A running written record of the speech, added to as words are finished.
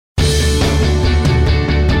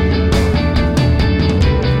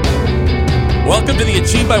Welcome to the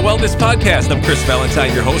Achieve by Wellness podcast. I'm Chris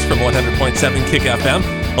Valentine, your host from 100.7 Kick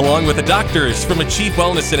FM, along with the doctors from Achieve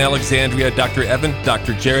Wellness in Alexandria, Dr. Evan,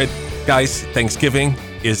 Dr. Jerod. Guys, Thanksgiving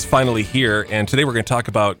is finally here, and today we're going to talk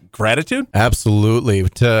about gratitude. Absolutely.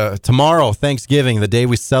 Tomorrow, Thanksgiving, the day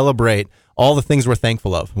we celebrate all the things we're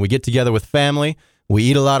thankful of. We get together with family, we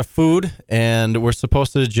eat a lot of food, and we're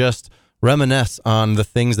supposed to just reminisce on the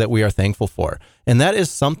things that we are thankful for. And that is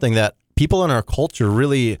something that people in our culture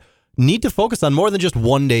really need to focus on more than just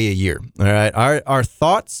one day a year. All right. Our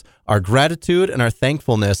thoughts, our gratitude, and our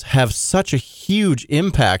thankfulness have such a huge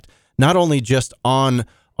impact, not only just on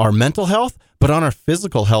our mental health, but on our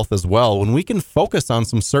physical health as well. When we can focus on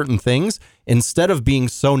some certain things instead of being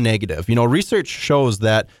so negative. You know, research shows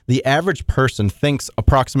that the average person thinks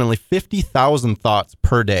approximately 50,000 thoughts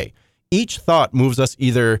per day. Each thought moves us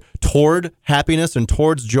either toward happiness and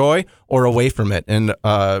towards joy or away from it. And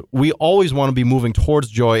we always want to be moving towards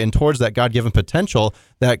joy and towards that God-given potential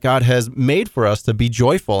that God has made for us to be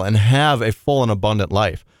joyful and have a full and abundant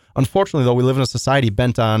life. Unfortunately, though, we live in a society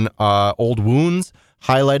bent on old wounds,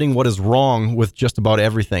 highlighting what is wrong with just about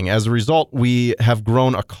everything. As a result, we have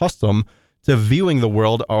grown accustomed to viewing the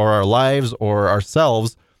world or our lives or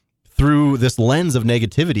ourselves through this lens of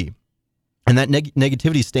negativity. And that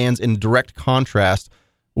negativity stands in direct contrast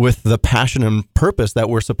with the passion and purpose that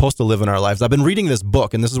we're supposed to live in our lives. I've been reading this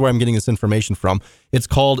book, and this is where I'm getting this information from. It's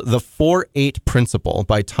called The 4-8 Principle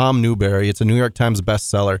by Tom Newberry. It's a New York Times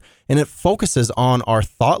bestseller, and it focuses on our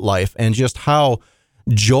thought life and just how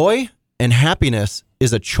joy and happiness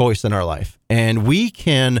is a choice in our life. And we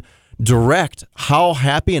can direct how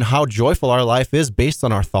happy and how joyful our life is based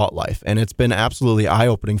on our thought life. And it's been absolutely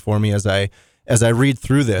eye-opening for me as I read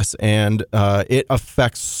through this, and it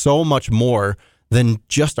affects so much more than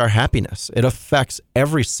just our happiness. It affects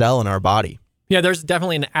every cell in our body. Yeah, there's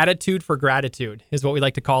definitely an attitude for gratitude, is what we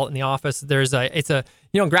like to call it in the office.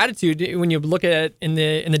 Gratitude. When you look at it in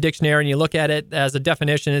the dictionary and you look at it as a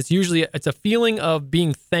definition, it's a feeling of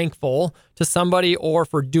being thankful to somebody or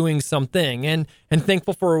for doing something, and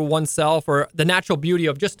thankful for oneself or the natural beauty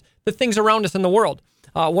of just the things around us in the world.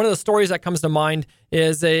 One of the stories that comes to mind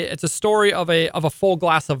is it's a story of a full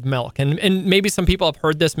glass of milk, and maybe some people have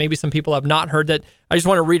heard this, maybe some people have not heard it. I just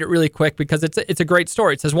want to read it really quick because it's a great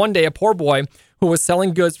story. It says, one day a poor boy who was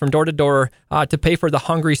selling goods from door to door to pay for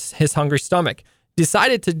his hungry stomach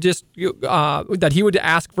decided to that he would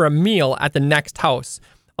ask for a meal at the next house.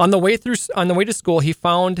 On the way to school, he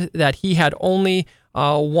found that he had only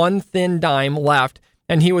one thin dime left,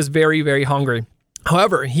 and he was very, very hungry.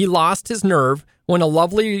 However, he lost his nerve when a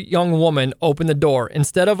lovely young woman opened the door.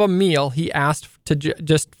 Instead of a meal, he asked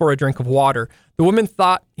just for a drink of water. The woman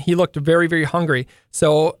thought he looked very, very hungry,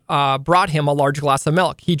 so brought him a large glass of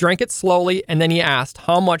milk. He drank it slowly, and then he asked,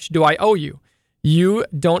 "How much do I owe you?" "You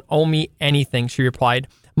don't owe me anything," she replied.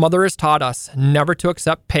 "Mother has taught us never to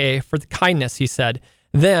accept pay for the kindness," he said.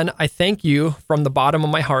 "Then I thank you from the bottom of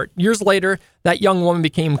my heart." Years later, that young woman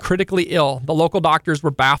became critically ill. The local doctors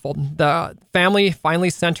were baffled. The family finally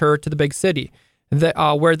sent her to the big city,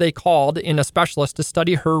 where they called in a specialist to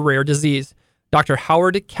study her rare disease. Dr.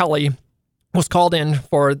 Howard Kelly was called in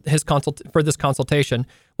for this consultation.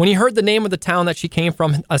 When he heard the name of the town that she came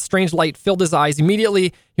from, a strange light filled his eyes.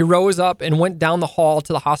 Immediately, he rose up and went down the hall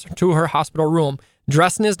to her hospital room.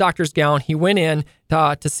 Dressed in his doctor's gown, he went in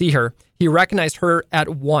to see her. He recognized her at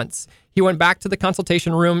once. He went back to the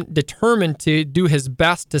consultation room, determined to do his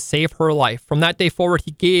best to save her life. From that day forward,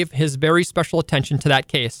 he gave his very special attention to that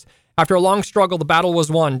case. After a long struggle, the battle was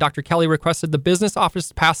won. Dr. Kelly requested the business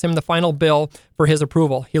office pass him the final bill for his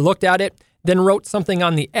approval. He looked at it, then wrote something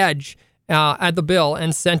on the edge at the bill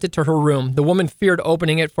and sent it to her room. The woman feared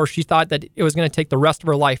opening it, for she thought that it was going to take the rest of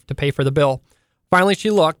her life to pay for the bill. Finally, she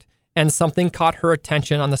looked, and something caught her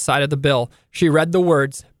attention on the side of the bill. She read the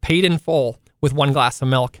words, "Paid in full with one glass of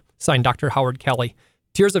milk," signed Dr. Howard Kelly.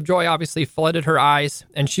 Tears of joy obviously flooded her eyes,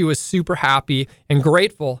 and she was super happy and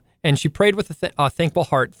grateful, and she prayed with a thankful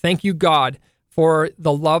heart. "Thank you, God, for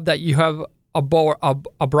the love that you have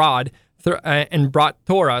abroad and brought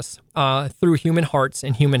toward us through human hearts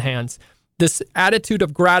and human hands." This attitude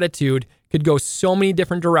of gratitude could go so many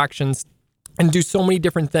different directions and do so many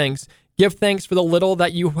different things. Give thanks for the little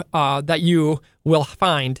that you will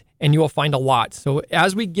find, and you will find a lot. So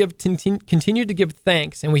as we continue to give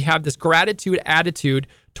thanks, and we have this gratitude attitude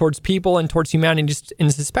towards people and towards humanity, and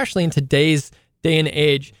especially in today's day and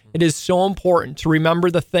age, it is so important to remember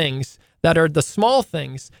the things that are the small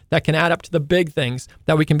things that can add up to the big things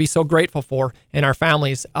that we can be so grateful for in our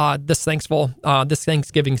families this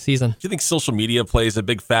Thanksgiving season. Do you think social media plays a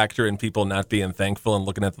big factor in people not being thankful and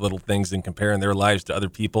looking at the little things and comparing their lives to other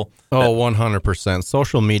people? Oh, 100%.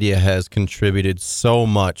 Social media has contributed so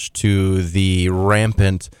much to the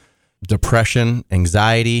rampant depression,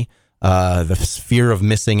 anxiety, the fear of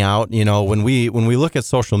missing out. You know, when we look at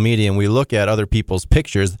social media and we look at other people's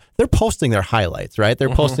pictures, they're posting their highlights, right? They're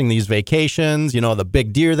posting these vacations, you know, the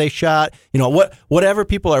big deer they shot, you know, whatever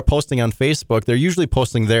people are posting on Facebook, they're usually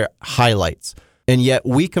posting their highlights. And yet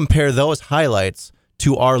we compare those highlights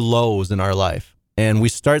to our lows in our life. And we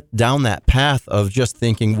start down that path of just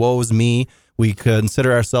thinking, woe's me. We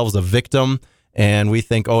consider ourselves a victim, and we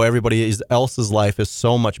think, oh, everybody else's life is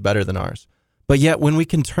so much better than ours. But yet when we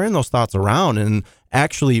can turn those thoughts around and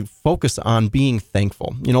actually focus on being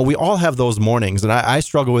thankful, you know, we all have those mornings, and I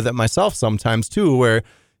struggle with it myself sometimes too, where,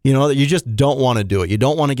 you know, that you just don't want to do it. You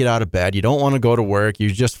don't want to get out of bed. You don't want to go to work.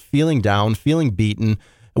 You're just feeling down, feeling beaten.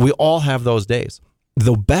 We all have those days.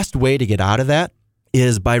 The best way to get out of that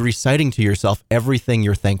is by reciting to yourself everything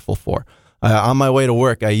you're thankful for. On my way to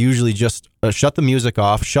work, I usually just shut the music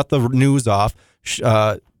off, shut the news off,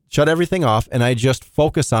 shut everything off, and I just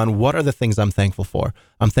focus on what are the things I'm thankful for.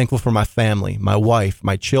 I'm thankful for my family, my wife,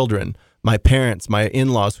 my children, my parents, my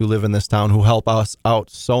in-laws who live in this town who help us out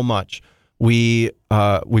so much. We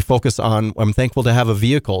focus on, I'm thankful to have a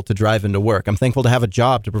vehicle to drive into work. I'm thankful to have a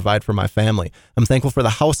job to provide for my family. I'm thankful for the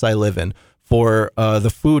house I live in, for the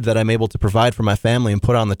food that I'm able to provide for my family and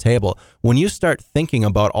put on the table. When you start thinking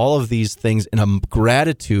about all of these things in a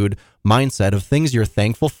gratitude mindset of things you're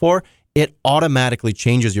thankful for, it automatically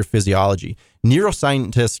changes your physiology.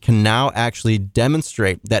 Neuroscientists can now actually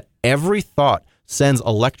demonstrate that every thought sends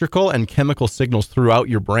electrical and chemical signals throughout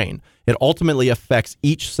your brain. It ultimately affects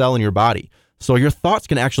each cell in your body. So your thoughts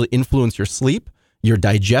can actually influence your sleep, your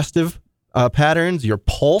digestive patterns, your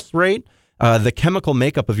pulse rate, the chemical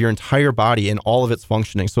makeup of your entire body and all of its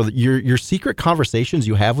functioning. So that your secret conversations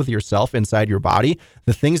you have with yourself inside your body,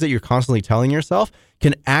 the things that you're constantly telling yourself,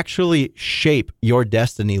 can actually shape your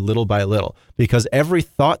destiny little by little, because every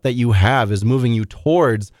thought that you have is moving you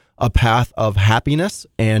towards a path of happiness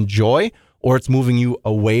and joy, or it's moving you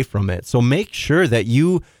away from it. So make sure that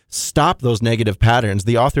you stop those negative patterns.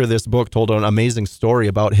 The author of this book told an amazing story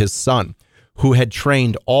about his son who had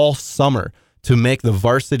trained all summer to make the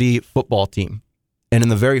varsity football team. And in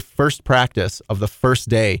the very first practice of the first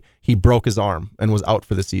day, he broke his arm and was out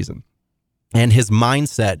for the season. And his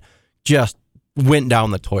mindset just went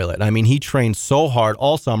down the toilet. I mean, he trained so hard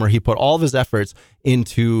all summer. He put all of his efforts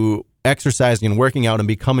into exercising and working out and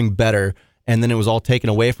becoming better. And then it was all taken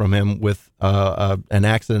away from him with an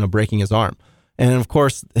accident of breaking his arm. And of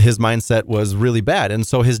course, his mindset was really bad. And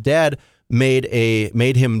so his dad made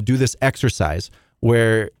him do this exercise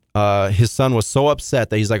where his son was so upset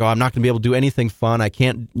that he's like, oh, I'm not going to be able to do anything fun. I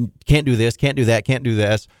can't do this, can't do that, can't do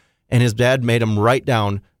this. And his dad made him write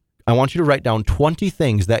down, I want you to write down 20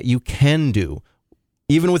 things that you can do,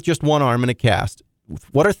 even with just one arm and a cast.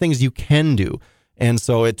 What are things you can do? And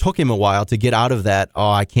so it took him a while to get out of that,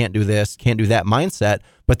 oh, I can't do this, can't do that mindset.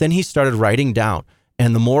 But then he started writing down.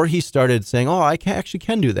 And the more he started saying, oh, I actually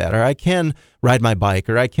can do that, or I can ride my bike,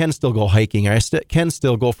 or I can still go hiking, or I can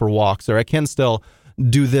still go for walks, or I can still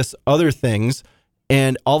do this other things.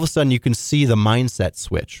 And all of a sudden you can see the mindset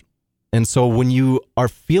switch. And so when you are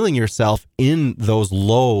feeling yourself in those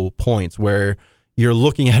low points where you're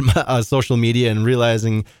looking at social media and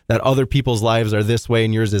realizing that other people's lives are this way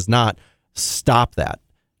and yours is not, stop that.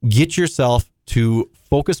 Get yourself to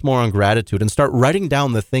focus more on gratitude and start writing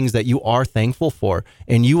down the things that you are thankful for.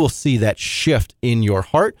 And you will see that shift in your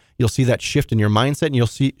heart. You'll see that shift in your mindset, and you'll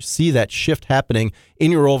see that shift happening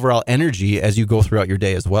in your overall energy as you go throughout your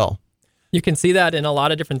day as well. You can see that in a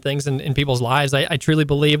lot of different things in people's lives. I truly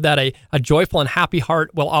believe that a joyful and happy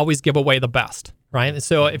heart will always give away the best, right?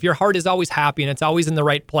 So if your heart is always happy and it's always in the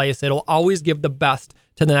right place, it'll always give the best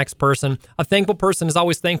to the next person. A thankful person is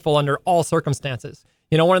always thankful under all circumstances.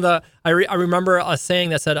 You know, I remember a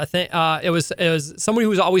saying that said, I think it was somebody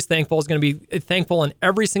who's always thankful is going to be thankful in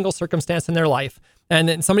every single circumstance in their life. And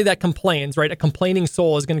then somebody that complains, right? A complaining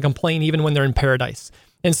soul is going to complain even when they're in paradise.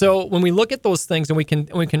 And so when we look at those things and we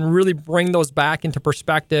can really bring those back into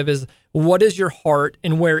perspective, is what is your heart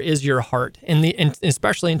and where is your heart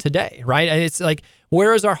especially in today, right? It's like,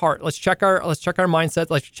 where is our heart? Let's check our mindset.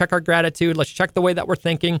 Let's check our gratitude. Let's check the way that we're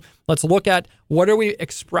thinking. Let's look at what are we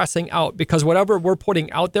expressing out, because whatever we're putting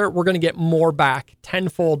out there, we're going to get more back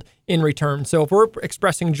tenfold in return. So if we're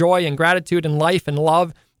expressing joy and gratitude and life and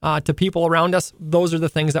love to people around us, those are the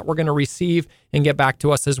things that we're going to receive and get back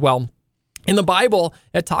to us as well. In the Bible,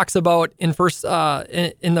 it talks about in First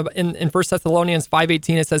Thessalonians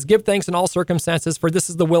 5:18, it says, "Give thanks in all circumstances, for this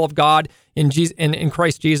is the will of God in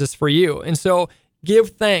Christ Jesus for you." And so, give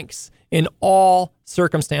thanks in all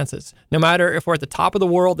circumstances, no matter if we're at the top of the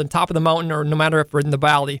world and top of the mountain, or no matter if we're in the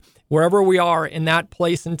valley, wherever we are in that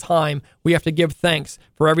place and time, we have to give thanks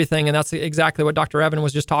for everything. And that's exactly what Dr. Evan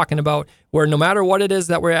was just talking about, where no matter what it is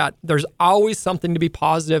that we're at, there's always something to be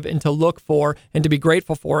positive and to look for and to be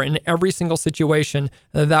grateful for in every single situation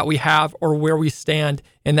that we have or where we stand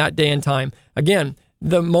in that day and time. Again,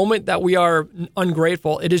 the moment that we are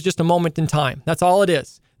ungrateful, it is just a moment in time. That's all it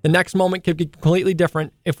is. The next moment could be completely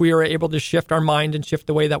different if we are able to shift our mind and shift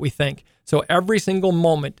the way that we think. So every single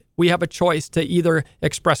moment, we have a choice to either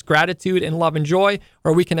express gratitude and love and joy,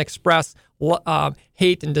 or we can express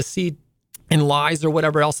hate and deceit and lies or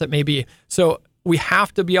whatever else it may be. So we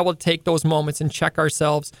have to be able to take those moments and check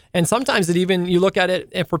ourselves. And sometimes it even, you look at it,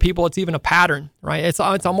 and for people, it's even a pattern, right? It's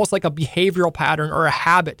almost like a behavioral pattern or a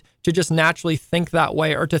habit to just naturally think that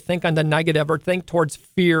way, or to think on the negative, or think towards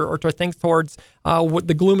fear, or to think towards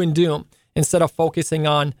the gloom and doom instead of focusing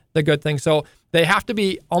on the good things. So they have to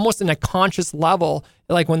be almost in a conscious level,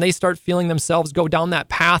 like when they start feeling themselves go down that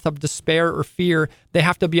path of despair or fear, they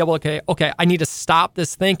have to be able to, okay, I need to stop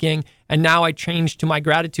this thinking, and now I change to my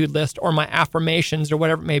gratitude list or my affirmations or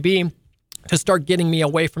whatever it may be, to start getting me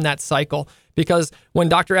away from that cycle. Because when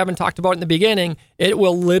Dr. Evan talked about in the beginning, it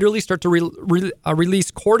will literally start to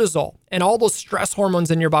release cortisol and all those stress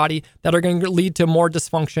hormones in your body that are going to lead to more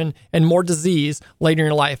dysfunction and more disease later in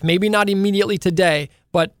your life. Maybe not immediately today,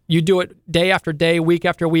 but you do it day after day, week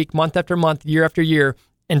after week, month after month, year after year,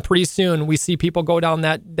 and pretty soon we see people go down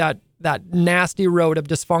that nasty road of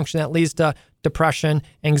dysfunction that leads to depression,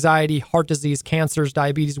 anxiety, heart disease, cancers,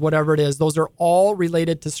 diabetes, whatever it is. Those are all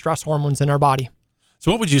related to stress hormones in our body.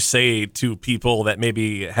 So what would you say to people that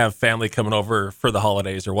maybe have family coming over for the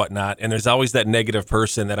holidays or whatnot, and there's always that negative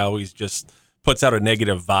person that always just puts out a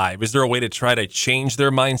negative vibe? Is there a way to try to change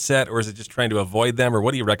their mindset, or is it just trying to avoid them, or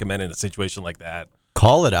what do you recommend in a situation like that?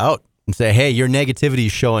 Call it out and say, hey, your negativity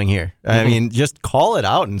is showing here. I mean, just call it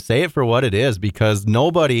out and say it for what it is, because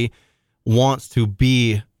nobody wants to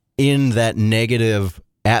be in that negative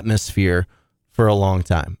atmosphere for a long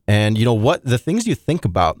time. And you know what? The things you think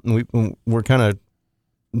about, and we're kind of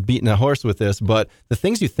beating a horse with this, but the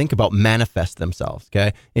things you think about manifest themselves,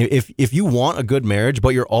 okay? If you want a good marriage, but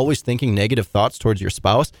you're always thinking negative thoughts towards your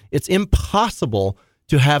spouse, it's impossible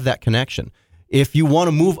to have that connection. If you want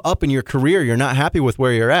to move up in your career, you're not happy with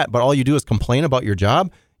where you're at, but all you do is complain about your job,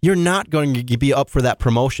 you're not going to be up for that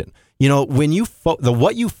promotion. You know, when you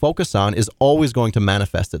what you focus on is always going to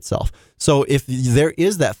manifest itself. So if there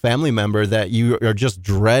is that family member that you are just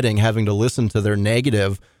dreading having to listen to their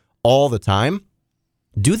negative all the time,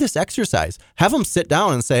 do this exercise. Have them sit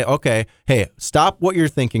down and say, okay, hey, stop what you're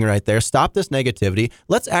thinking right there. Stop this negativity.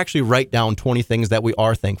 Let's actually write down 20 things that we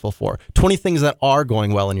are thankful for, 20 things that are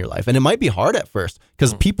going well in your life. And it might be hard at first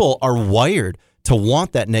because people are wired to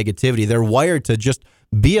want that negativity. They're wired to just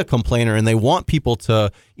be a complainer, and they want people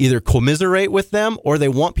to either commiserate with them, or they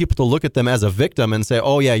want people to look at them as a victim and say,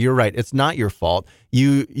 oh yeah, you're right. It's not your fault.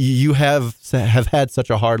 You have had such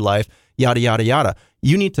a hard life, yada, yada, yada.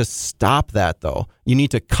 You need to stop that though. You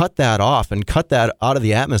need to cut that off and cut that out of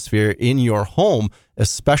the atmosphere in your home,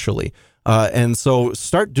 especially. And so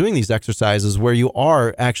start doing these exercises where you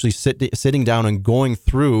are actually sitting down and going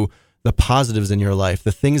through the positives in your life,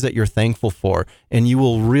 the things that you're thankful for, and you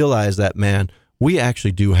will realize that, man, we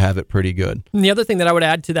actually do have it pretty good. And the other thing that I would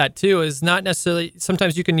add to that too is not necessarily,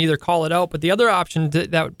 sometimes you can either call it out, but the other option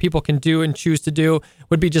that people can do and choose to do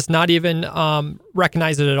would be just not even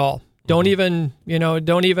recognize it at all. Don't even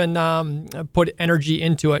put energy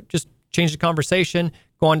into it. Just change the conversation,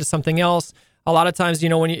 go on to something else. A lot of times,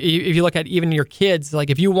 when if you look at even your kids, like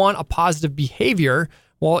if you want a positive behavior,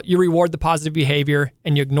 well, you reward the positive behavior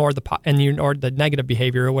and you ignore the negative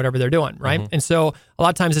behavior or whatever they're doing, right? Mm-hmm. And so a lot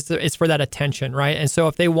of times it's for that attention, right? And so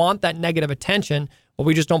if they want that negative attention, well,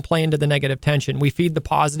 we just don't play into the negative tension. We feed the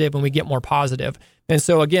positive and we get more positive. And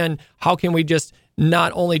so again, how can we just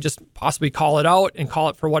not only just possibly call it out and call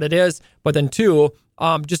it for what it is, but then two,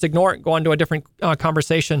 just ignore it, go on to a different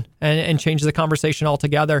conversation and change the conversation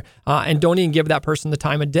altogether. And don't even give that person the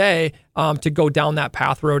time of day to go down that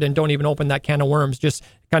path road, and don't even open that can of worms. Just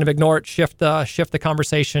kind of ignore it, shift the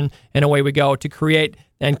conversation, and away we go to create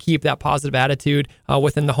and keep that positive attitude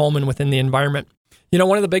within the home and within the environment.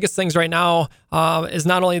 One of the biggest things right now is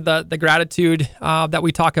not only the gratitude that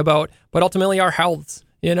we talk about, but ultimately our health.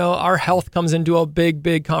 Our health comes into a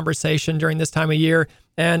big conversation during this time of year.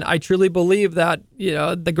 And I truly believe that,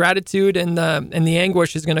 the gratitude and the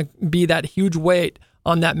anguish is going to be that huge weight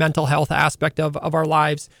on that mental health aspect of our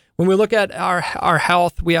lives. When we look at our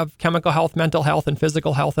health, we have chemical health, mental health, and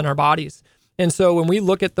physical health in our bodies. And so when we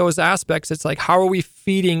look at those aspects, it's like, how are we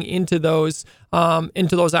feeding into those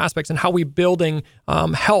aspects, and how are we building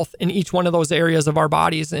health in each one of those areas of our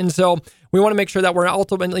bodies? And so we want to make sure that we're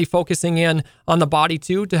ultimately focusing in on the body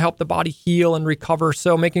too, to help the body heal and recover.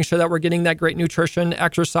 So making sure that we're getting that great nutrition,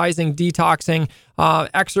 exercising, detoxing,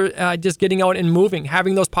 just getting out and moving,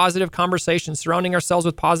 having those positive conversations, surrounding ourselves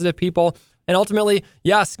with positive people. And ultimately,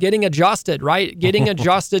 yes, getting adjusted, right? Getting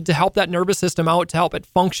adjusted to help that nervous system out, to help it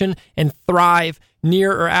function and thrive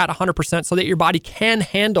near or at 100% so that your body can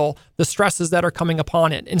handle the stresses that are coming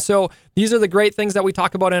upon it. And so these are the great things that we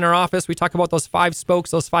talk about in our office. We talk about those 5 spokes,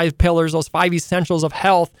 those 5 pillars, those 5 essentials of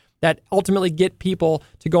health that ultimately get people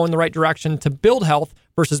to go in the right direction to build health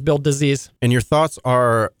versus build disease. And your thoughts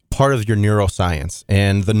are part of your neuroscience,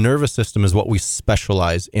 and the nervous system is what we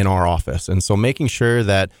specialize in our office. And so making sure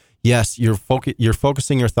that yes, you're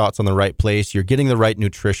focusing your thoughts on the right place. You're getting the right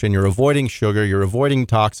nutrition. You're avoiding sugar. You're avoiding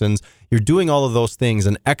toxins. You're doing all of those things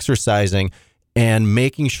and exercising and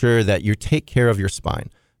making sure that you take care of your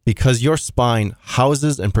spine, because your spine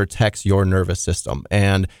houses and protects your nervous system.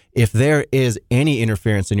 And if there is any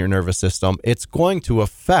interference in your nervous system, it's going to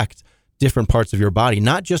affect different parts of your body,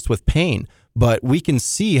 not just with pain, but we can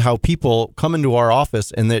see how people come into our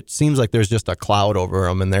office and it seems like there's just a cloud over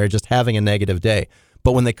them and they're just having a negative day.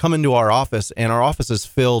 But when they come into our office and our office is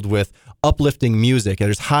filled with uplifting music,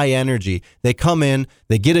 there's high energy, they come in,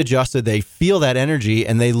 they get adjusted, they feel that energy,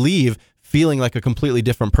 and they leave feeling like a completely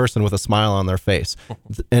different person with a smile on their face.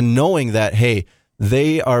 And knowing that, hey,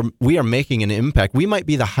 we are making an impact. We might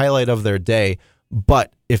be the highlight of their day,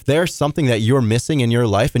 but if there's something that you're missing in your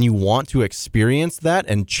life and you want to experience that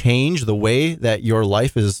and change the way that your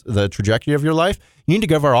life is, the trajectory of your life, you need to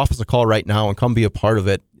give our office a call right now and come be a part of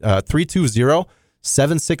it.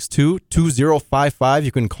 320-762-2055.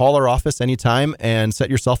 You can call our office anytime and set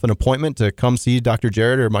yourself an appointment to come see Dr.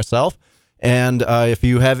 Jerod or myself. And if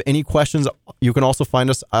you have any questions, you can also find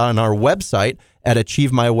us on our website at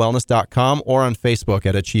achievemywellness.com or on Facebook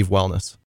at Achieve Wellness.